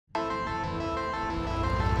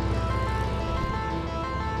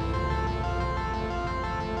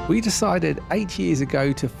We decided 8 years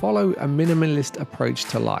ago to follow a minimalist approach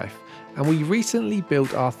to life, and we recently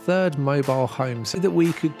built our third mobile home so that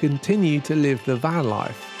we could continue to live the van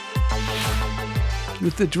life.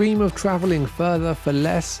 With the dream of travelling further for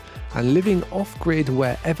less and living off-grid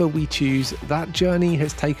wherever we choose, that journey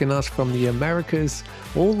has taken us from the Americas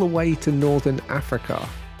all the way to Northern Africa.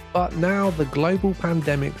 But now the global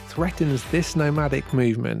pandemic threatens this nomadic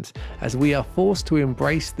movement as we are forced to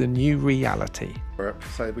embrace the new reality.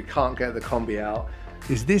 So we can't get the Kombi out.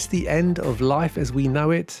 Is this the end of life as we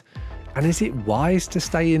know it? And is it wise to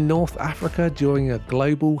stay in North Africa during a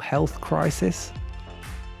global health crisis?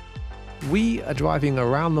 We are driving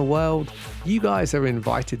around the world. You guys are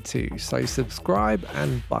invited too, so subscribe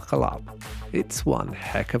and buckle up. It's one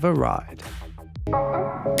heck of a ride.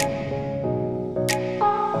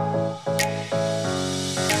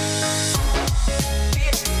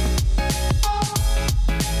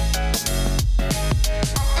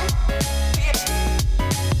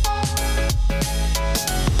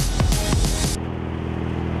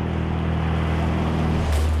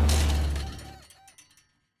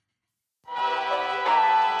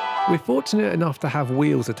 We're fortunate enough to have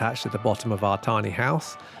wheels attached at the bottom of our tiny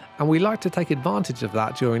house, and we like to take advantage of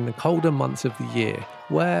that during the colder months of the year,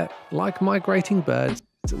 where, like migrating birds,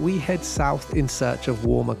 we head south in search of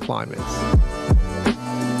warmer climates.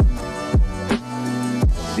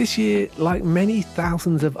 This year, like many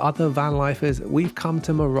thousands of other van lifers, we've come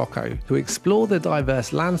to Morocco to explore the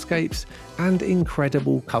diverse landscapes and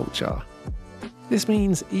incredible culture. This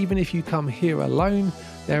means even if you come here alone,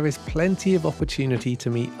 there is plenty of opportunity to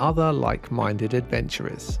meet other like-minded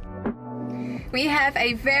adventurers. We have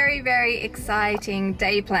a very, very exciting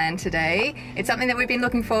day planned today. It's something that we've been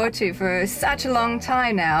looking forward to for such a long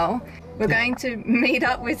time now. We're going to meet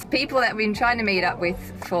up with people that we've been trying to meet up with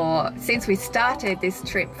since we started this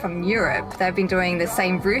trip from Europe. They've been doing the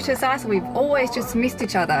same route as us. We've always just missed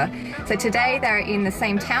each other. So today they're in the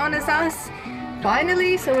same town as us.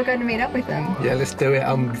 Finally, so we're going to meet up with them. Yeah, let's do it.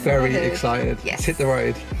 I'm very excited. Yes. Let's hit the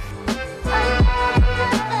road.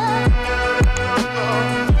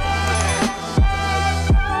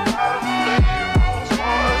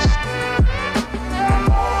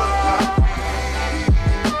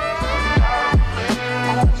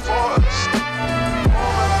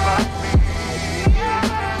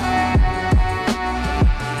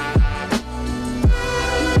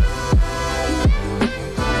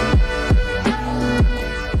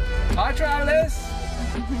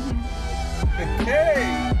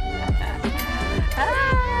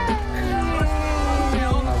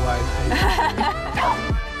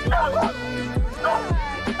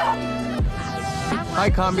 Hi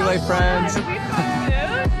Kombi Life friends!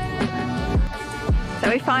 So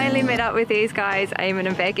we finally met up with these guys, Eamon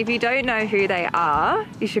and Beck. If you don't know who they are,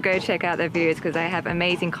 you should go check out their videos because they have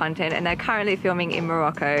amazing content, and they're currently filming in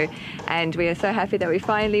Morocco, and we are so happy that we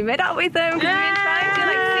finally met up with them because we've been trying to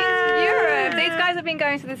since Europe. These guys have been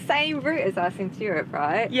going to the same route as us since Europe,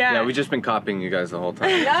 right? Yeah, we've just been copying you guys the whole time.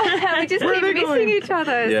 We just keep missing each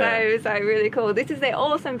other, so really cool. This is their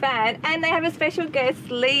awesome van, and they have a special guest,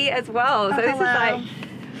 Lee, as well. So this is like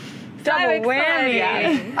double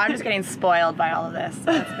whammy. I'm just getting spoiled by all of this.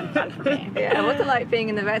 So it's been fun for me. Yeah, what's it like being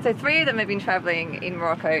in the van? So 3 of them have been traveling in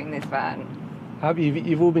Morocco in this van. How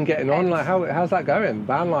you've all been getting on? Like how's that going?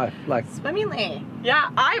 Van life, like swimmingly. Yeah,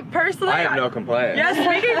 I personally. I have no complaints. Yeah,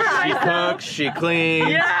 speaking for myself. She cooks, she cleans.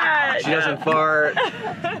 Yeah, she doesn't fart.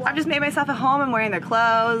 I've just made myself at home. I'm wearing their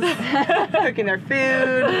clothes, cooking their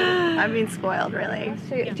food. I'm being spoiled, really.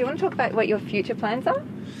 So, do you want to talk about what your future plans are?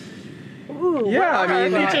 Ooh, yeah, I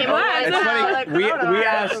mean, it's funny. We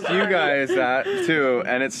asked you guys that too,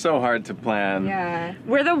 and it's so hard to plan. Yeah,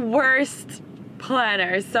 we're the worst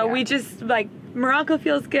planners. So we just like. Morocco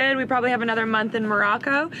feels good. We probably have another month in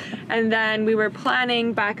Morocco, and then we were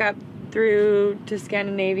planning back up through to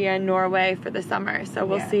Scandinavia and Norway for the summer. So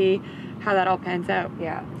we'll see how that all pans out.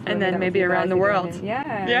 Yeah. And then maybe around the world.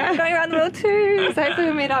 Yeah. Going around the world too. So hopefully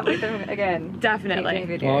we'll meet up with them again. Definitely.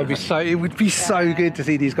 Oh, it would be so good to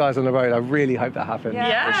see these guys on the road. I really hope that happens.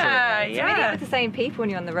 Yeah. Meeting up with the same people when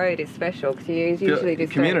you're on the road is special because you usually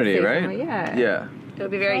just community, right? Yeah. It'll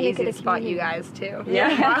be very easy to spot you guys too.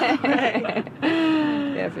 Yeah.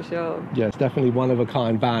 Yeah, for sure. Yeah, it's definitely one of a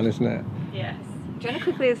kind van, isn't it? Yes. Do you want to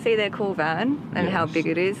quickly see their cool van and how big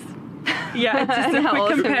it is? Yeah, just a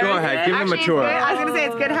quick comparison. Go ahead, give them a tour. I was gonna say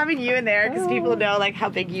it's good having you in there because people know like how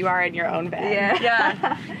big you are in your own van.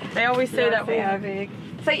 Yeah. They always say that we are big.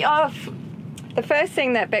 So The first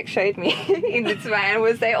thing that Beck showed me in this van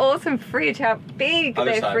was their awesome fridge, how big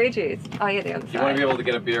their fridge is. Oh yeah, the other side. You want to be able to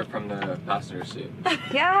get a beer from the passenger seat.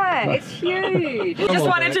 Yeah, it's huge. Just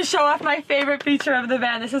wanted to show off my favorite feature of the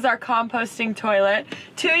van. This is our composting toilet.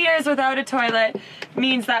 2 years without a toilet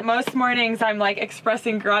means that most mornings I'm like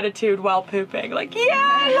expressing gratitude while pooping. Like, yeah,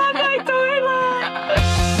 I love my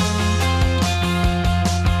toilet!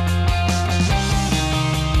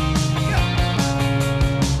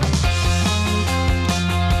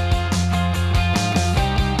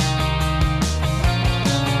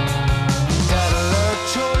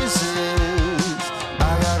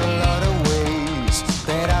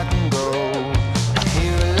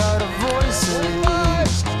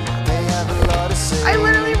 I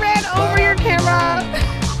literally ran over your camera.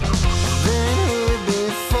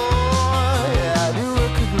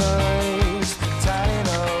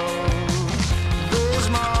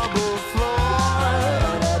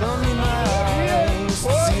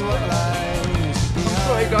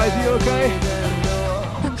 Sorry guys, are you okay?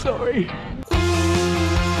 I'm sorry.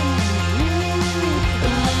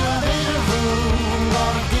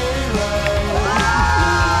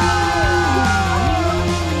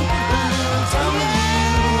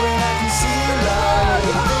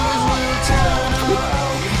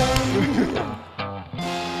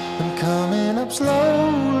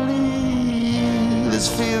 Slowly, this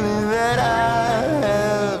feeling that I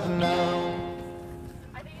have now.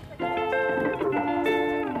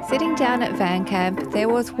 Sitting down at van camp, there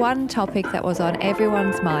was one topic that was on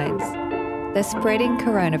everyone's minds: the spreading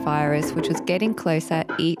coronavirus, which was getting closer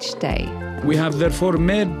each day. We have therefore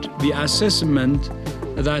made the assessment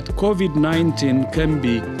that COVID-19 can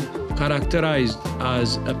be characterized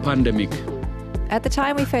as a pandemic. At the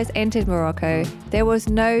time we first entered Morocco, there was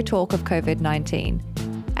no talk of COVID-19.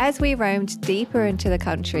 As we roamed deeper into the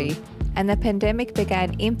country and the pandemic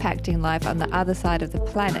began impacting life on the other side of the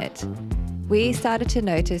planet, we started to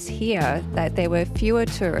notice here that there were fewer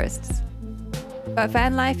tourists. But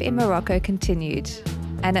van life in Morocco continued,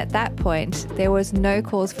 and at that point, there was no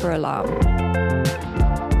cause for alarm.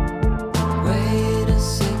 Wait a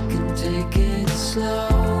second, take it slow.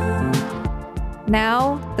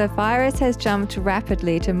 Now, the virus has jumped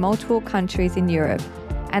rapidly to multiple countries in Europe,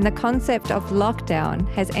 and the concept of lockdown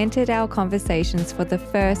has entered our conversations for the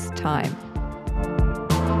first time.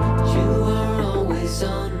 You are always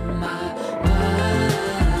on my mind.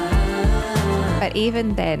 But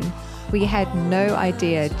even then, we had no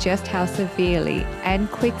idea just how severely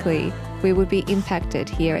and quickly we would be impacted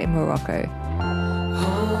here in Morocco.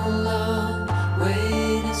 Hold on,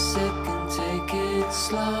 wait a second, take it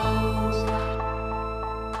slow.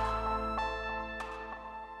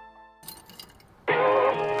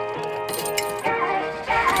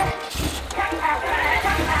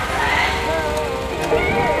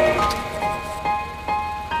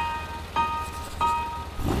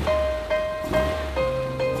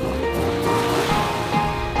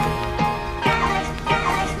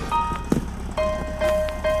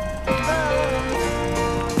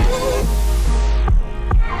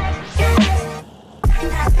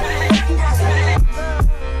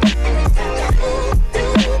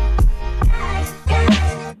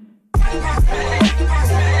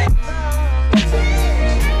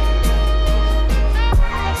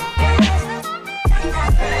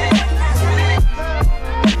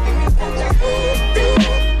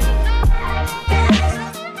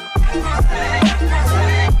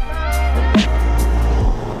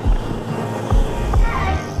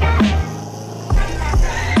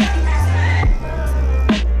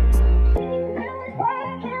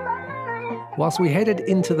 Whilst we headed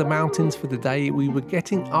into the mountains for the day, we were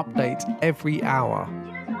getting updates every hour.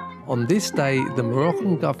 On this day, the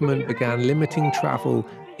Moroccan government began limiting travel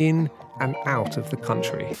in and out of the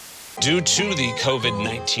country. Due to the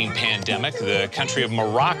COVID-19 pandemic, the country of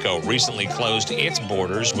Morocco recently closed its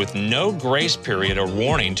borders with no grace period or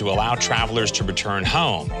warning to allow travelers to return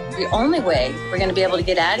home. The only way we're going to be able to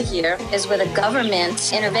get out of here is with a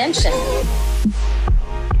government intervention.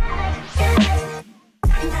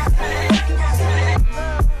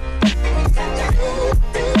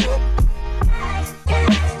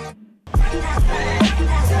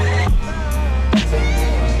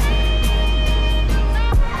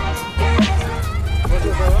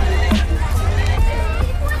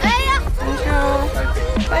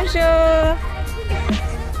 Bonjour!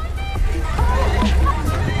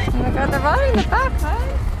 Oh my god, they're right in the back,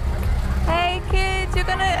 right? Hey kids, you're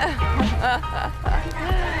gonna...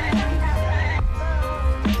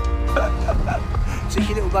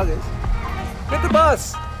 Cheeky little buggers. Get the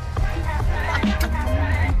bus!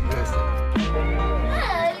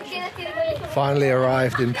 Finally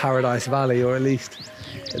arrived in Paradise Valley, or at least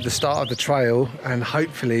at the start of the trail, and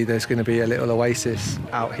hopefully there's going to be a little oasis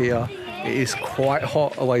out here. It is quite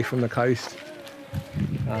hot away from the coast,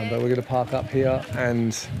 but we're going to park up here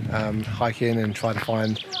and hike in and try to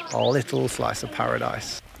find a little slice of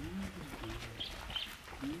paradise.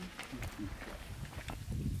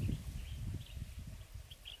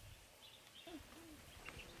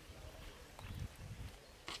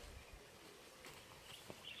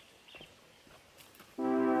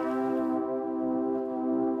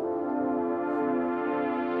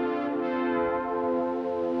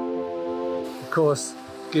 Of course,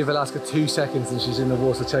 give Alaska 2 seconds and she's in the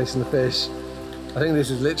water chasing the fish. I think this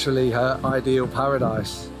is literally her ideal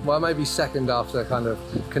paradise. Well, maybe second after kind of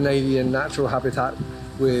Canadian natural habitat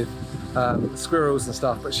with squirrels and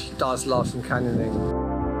stuff, but she does love some canyoning.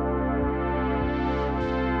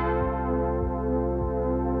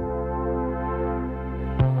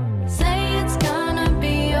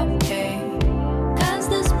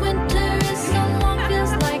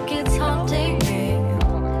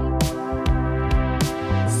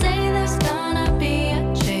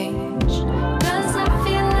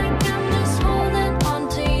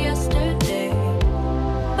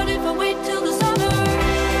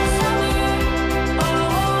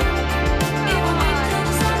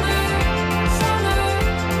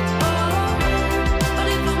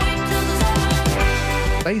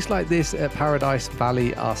 Days like this at Paradise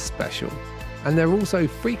Valley are special, and they're also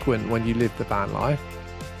frequent when you live the van life.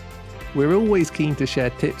 We're always keen to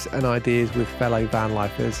share tips and ideas with fellow van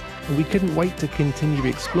lifers, and we couldn't wait to continue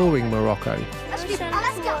exploring Morocco.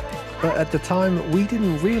 But at the time, we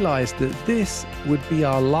didn't realise that this would be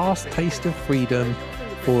our last taste of freedom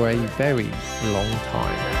for a very long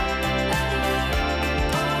time.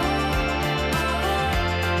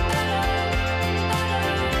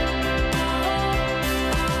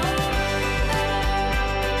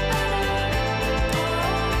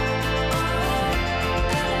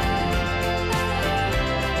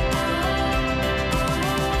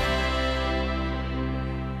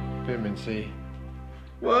 Vitamin C.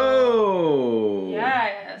 Whoa!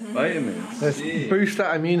 Yes. Vitamins. Let's boost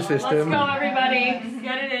that immune system. Let's go, everybody.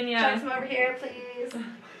 Get it in you. Chuck some over here, please.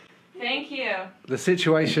 Thank you. The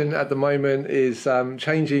situation at the moment is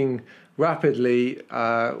changing rapidly.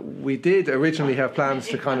 We did originally have plans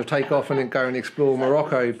to kind of take off and go and explore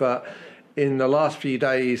Morocco, but in the last few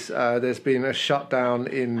days there's been a shutdown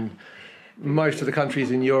in most of the countries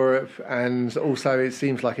in Europe, and also it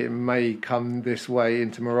seems like it may come this way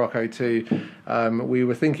into Morocco too. We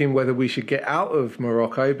were thinking whether we should get out of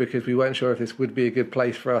Morocco because we weren't sure if this would be a good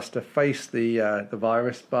place for us to face the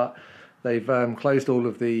virus, but they've closed all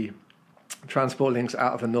of the transport links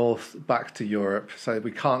out of the north back to Europe, so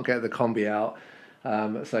we can't get the Kombi out.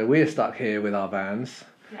 So we're stuck here with our vans.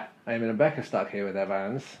 Yeah. Eamon and Becca stuck here with their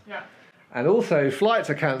vans. Yeah. And also flights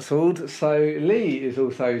are cancelled, so Lee is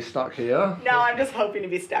also stuck here. No, I'm just hoping to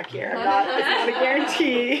be stuck here. It's not a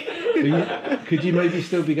guarantee. Could you maybe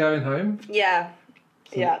still be going home? Yeah.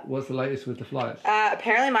 So yeah. What's the latest with the flights?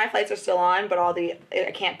 Apparently my flights are still on, but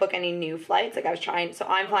I can't book any new flights. Like I was trying, so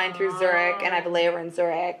I'm flying through Zurich, and I have a layover in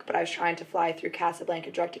Zurich, but I was trying to fly through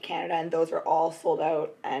Casablanca direct to Canada, and those are all sold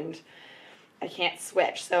out, and I can't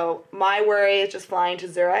switch. So my worry is just flying to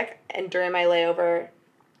Zurich, and during my layover,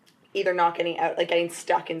 either not getting out, like getting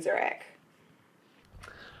stuck in Zurich.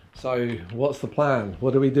 So what's the plan?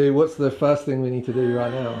 What do we do? What's the first thing we need to do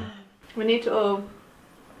right now? We need to all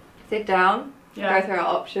sit down, Yeah. go through our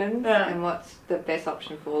options, Yeah. and what's the best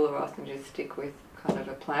option for all of us, and just stick with kind of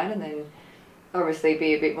a plan, and then obviously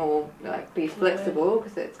be a bit more, like, be flexible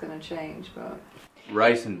because it's going to change, but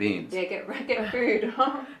Rice and beans. yeah, get food.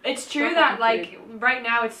 It's true that, like, right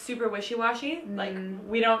now it's super wishy-washy. Like,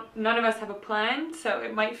 none of us have a plan, so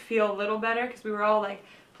it might feel a little better because we were all, like,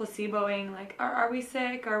 placeboing, like, are we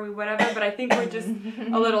sick, are we whatever, but I think we're just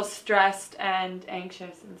a little stressed and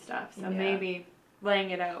anxious and stuff, so maybe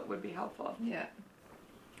laying it out would be helpful. Yeah.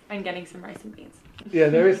 And getting some rice and beans. Yeah,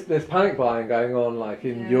 there's panic buying going on, like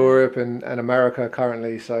in Europe and America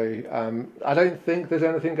currently. So I don't think there's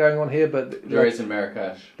anything going on here, but There is in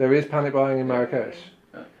Marrakesh. There is panic buying in Marrakesh,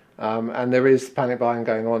 and there is panic buying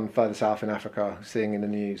going on further south in Africa. Seeing in the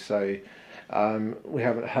news, so we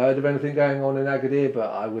haven't heard of anything going on in Agadir,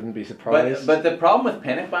 but I wouldn't be surprised. But the problem with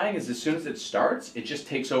panic buying is as soon as it starts, it just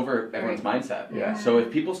takes over everyone's mindset. Yeah. So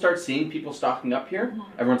if people start seeing people stocking up here,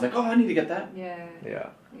 everyone's like, oh, I need to get that. Yeah. Yeah.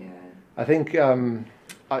 I think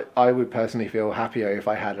I would personally feel happier if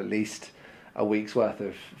I had at least a week's worth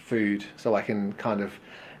of food, so I can kind of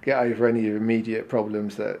get over any immediate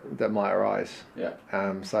problems that might arise. Yeah.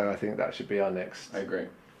 So I think that should be our next. I agree.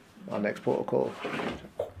 Our next port of call.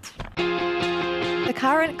 The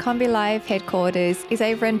current Kombi Life headquarters is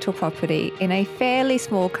a rental property in a fairly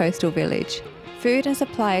small coastal village. Food and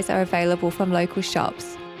supplies are available from local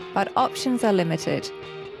shops, but options are limited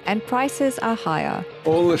and prices are higher.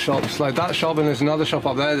 All the shops, like that shop, and there's another shop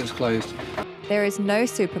up there that's closed. There is no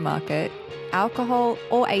supermarket, alcohol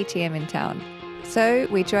or ATM in town. So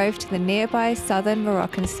we drove to the nearby southern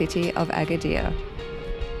Moroccan city of Agadir.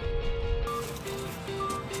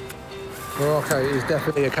 Morocco is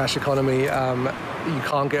definitely a cash economy. You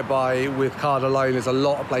can't get by with card alone. There's a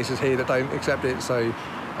lot of places here that don't accept it, so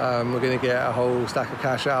we're going to get a whole stack of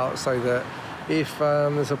cash out so that if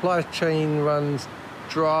the supply chain runs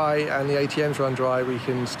dry and the ATMs run dry, we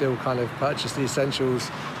can still kind of purchase the essentials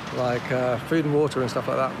like food and water and stuff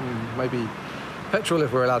like that, and maybe petrol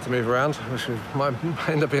if we're allowed to move around, which might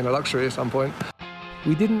end up being a luxury at some point.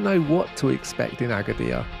 We didn't know what to expect in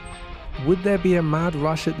Agadir. Would there be a mad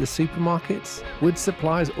rush at the supermarkets? Would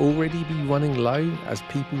supplies already be running low as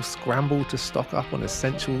people scramble to stock up on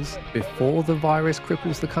essentials before the virus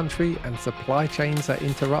cripples the country and supply chains are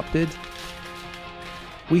interrupted?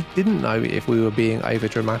 We didn't know if we were being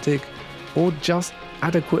overdramatic or just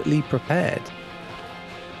adequately prepared.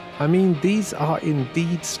 I mean, these are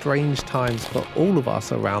indeed strange times for all of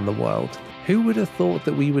us around the world. Who would have thought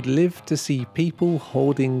that we would live to see people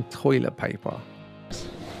hoarding toilet paper?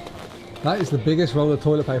 That is the biggest roll of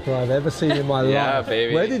toilet paper I've ever seen in my life. Yeah,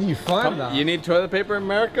 baby. Where did you find that? You need toilet paper in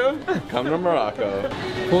America? Come to Morocco.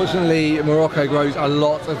 Fortunately, Morocco grows a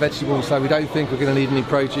lot of vegetables, so we don't think we're going to need any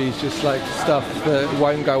produce, just like stuff that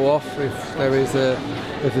won't go off if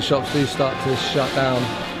the shops do start to shut down.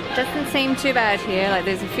 Doesn't seem too bad here. Like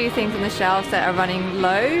there's a few things on the shelves that are running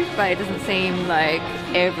low, but it doesn't seem like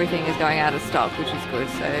everything is going out of stock, which is good.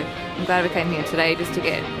 So I'm glad we came here today just to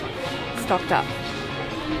get stocked up.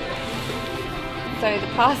 So the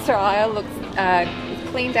pasta aisle looks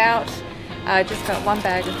cleaned out. Just got one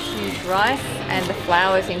bag of huge rice, and the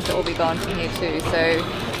flour seems to all be gone from here too.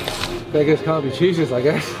 So beggars can't be choosers, I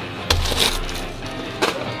guess.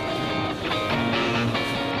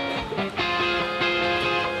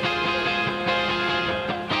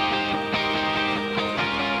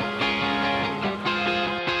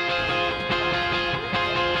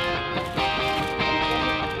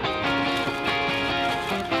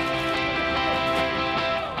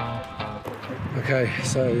 Okay,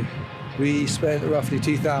 so we spent roughly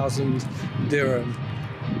 2,000 dirham,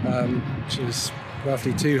 which is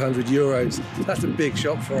roughly 200 euros. That's a big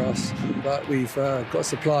shop for us, but we've got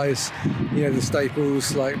supplies, you know, the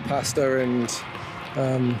staples like pasta and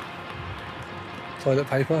toilet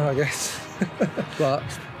paper, I guess. But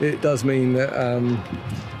it does mean that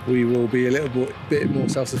we will be a little bit more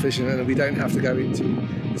self-sufficient, and we don't have to go into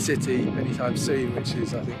the city anytime soon, which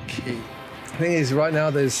is, I think, key. The thing is, right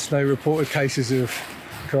now there's no reported cases of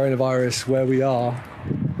coronavirus where we are,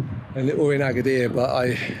 or in Agadir, but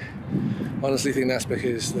I honestly think that's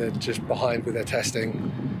because they're just behind with their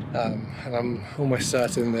testing, and I'm almost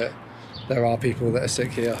certain that there are people that are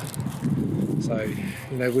sick here. So,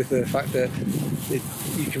 you know, with the fact that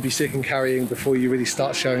you can be sick and carrying before you really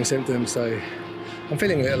start showing symptoms, so I'm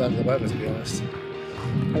feeling a little under the weather, to be honest.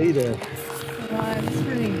 How are you doing? I'm just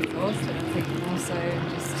really exhausted, I think, also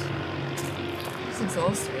just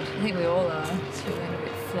exhausted. I think we all are. Just feeling a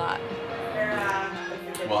bit flat.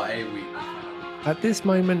 Well, At this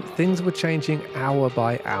moment, things were changing hour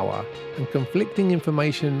by hour, and conflicting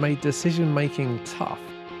information made decision-making tough.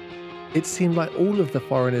 It seemed like all of the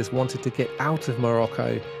foreigners wanted to get out of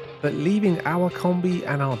Morocco, but leaving our Kombi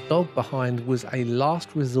and our dog behind was a last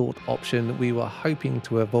resort option we were hoping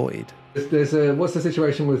to avoid. What's the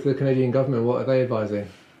situation with the Canadian government? What are they advising?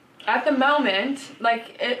 At the moment,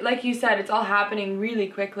 like you said, it's all happening really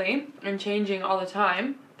quickly and changing all the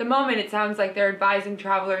time. At the moment, it sounds like they're advising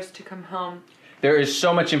travelers to come home. There is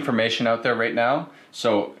so much information out there right now.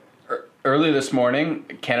 So early this morning,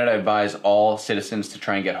 Canada advised all citizens to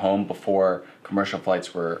try and get home before commercial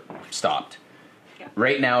flights were stopped. Yeah.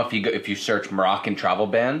 Right now, if you search Moroccan travel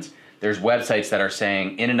bans, there's websites that are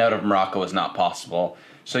saying in and out of Morocco is not possible.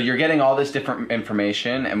 So you're getting all this different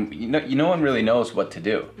information, and no one really knows what to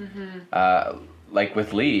do. Mm-hmm. Like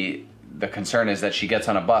with Lee, the concern is that she gets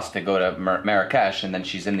on a bus to go to Marrakesh, and then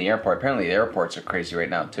she's in the airport. Apparently, the airports are crazy right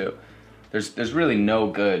now too. There's really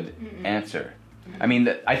no good answer. I mean,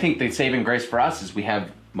 I think the saving grace for us is we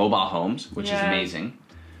have mobile homes, which is amazing.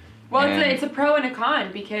 Well, it's a pro and a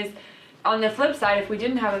con, because on the flip side, if we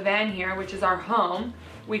didn't have a van here, which is our home,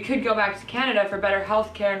 we could go back to Canada for better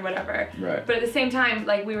health care and whatever. Right. But at the same time,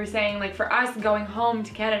 like we were saying, like for us, going home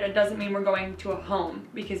to Canada doesn't mean we're going to a home,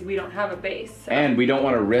 because we don't have a base. So. And we don't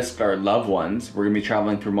want to risk our loved ones. We're going to be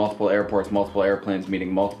traveling through multiple airports, multiple airplanes,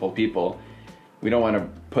 meeting multiple people. we don't want to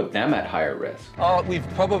put them at higher risk. We've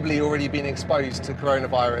probably already been exposed to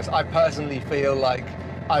coronavirus. I personally feel like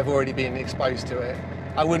I've already been exposed to it.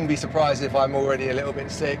 I wouldn't be surprised if I'm already a little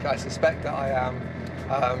bit sick. I suspect that I am.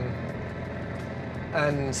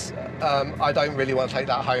 I don't really want to take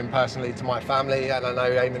that home personally to my family, and I know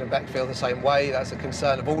Eamon and Beck feel the same way. That's a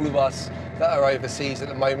concern of all of us that are overseas at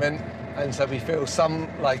the moment. And so we feel some,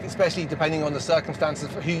 like, especially depending on the circumstances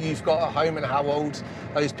for who you've got at home and how old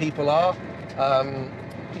those people are.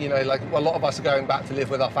 You know, like a lot of us are going back to live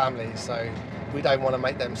with our families, so we don't want to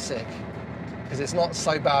make them sick. Because it's not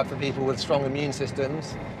so bad for people with strong immune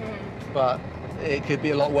systems, but it could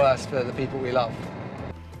be a lot worse for the people we love.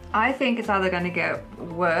 I think it's either going to get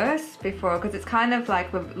worse because it's kind of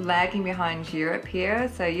like we're lagging behind Europe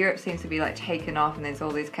here. So Europe seems to be like taken off and there's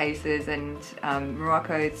all these cases, and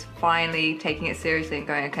Morocco is finally taking it seriously and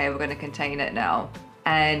going, okay, we're going to contain it now.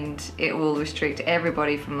 And it will restrict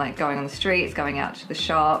everybody from like going on the streets, going out to the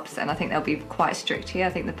shops, and I think they'll be quite strict here. I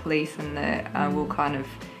think the police and the will kind of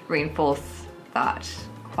reinforce that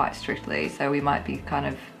quite strictly, so we might be kind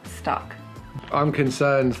of stuck. I'm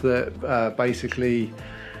concerned that basically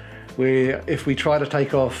if we try to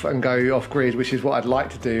take off and go off grid, which is what I'd like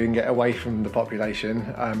to do and get away from the population,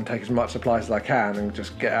 take as much supplies as I can and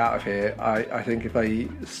just get out of here, I think if they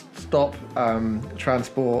stop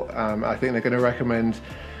transport, I think they're going to recommend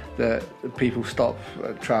that people stop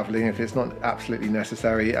travelling if it's not absolutely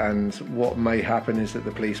necessary, and what may happen is that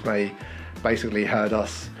the police may basically herd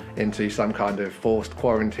us into some kind of forced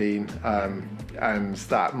quarantine, and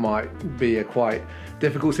that might be a quite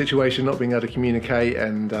difficult situation, not being able to communicate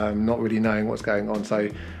and not really knowing what's going on. So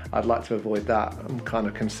I'd like to avoid that. I'm kind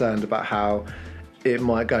of concerned about how it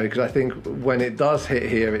might go, because I think when it does hit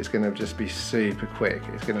here, it's going to just be super quick.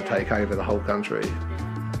 It's going to take over the whole country.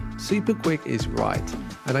 Super quick is right,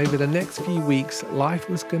 and over the next few weeks, life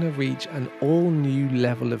was going to reach an all-new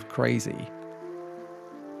level of crazy.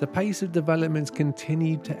 The pace of developments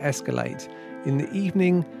continued to escalate. In the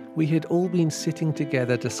evening, we had all been sitting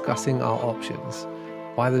together discussing our options.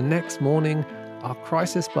 By the next morning, our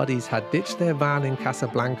crisis buddies had ditched their van in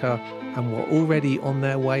Casablanca and were already on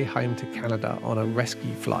their way home to Canada on a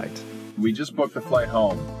rescue flight. We just booked the flight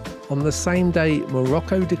home. On the same day,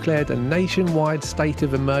 Morocco declared a nationwide state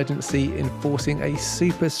of emergency, enforcing a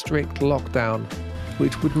super strict lockdown,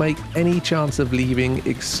 which would make any chance of leaving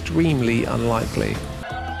extremely unlikely.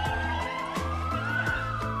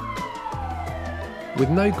 With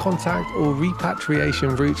no contact or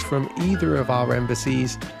repatriation routes from either of our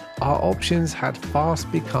embassies, our options had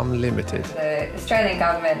fast become limited. The Australian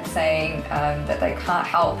government saying that they can't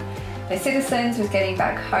help their citizens with getting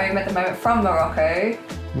back home at the moment from Morocco.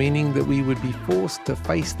 Meaning that we would be forced to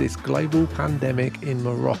face this global pandemic in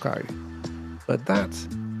Morocco. But that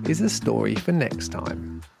is a story for next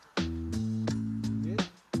time.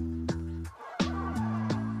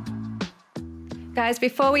 Guys,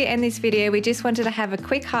 before we end this video, we just wanted to have a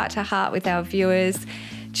quick heart-to-heart with our viewers,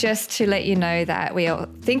 just to let you know that we are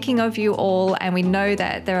thinking of you all, and we know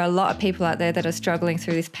that there are a lot of people out there that are struggling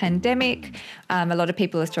through this pandemic. A lot of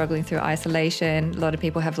people are struggling through isolation. A lot of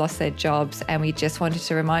people have lost their jobs, and we just wanted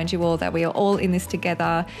to remind you all that we are all in this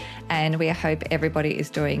together, and we hope everybody is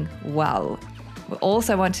doing well. We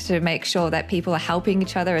also wanted to make sure that people are helping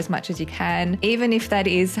each other as much as you can, even if that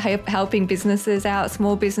is helping businesses out,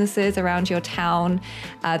 small businesses around your town.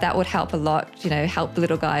 That would help a lot, you know, help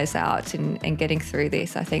little guys out and getting through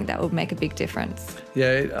this. I think that would make a big difference.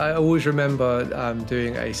 Yeah, I always remember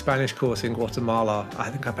doing a Spanish course in Guatemala. I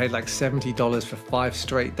think I paid like $70 for 5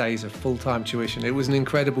 straight days of full-time tuition. It was an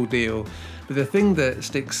incredible deal. But the thing that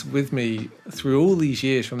sticks with me through all these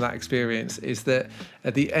years from that experience is that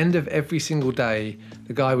at the end of every single day,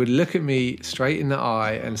 the guy would look at me straight in the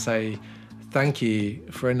eye and say, "Thank you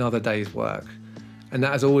for another day's work." And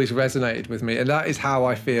that has always resonated with me. And that is how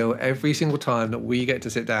I feel every single time that we get to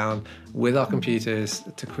sit down with our computers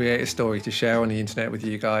to create a story to share on the internet with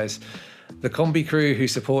you guys. The Kombi Crew who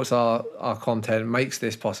supports our content makes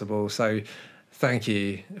this possible. So thank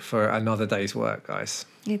you for another day's work, guys.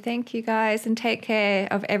 Yeah, thank you guys, and take care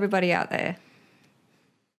of everybody out there.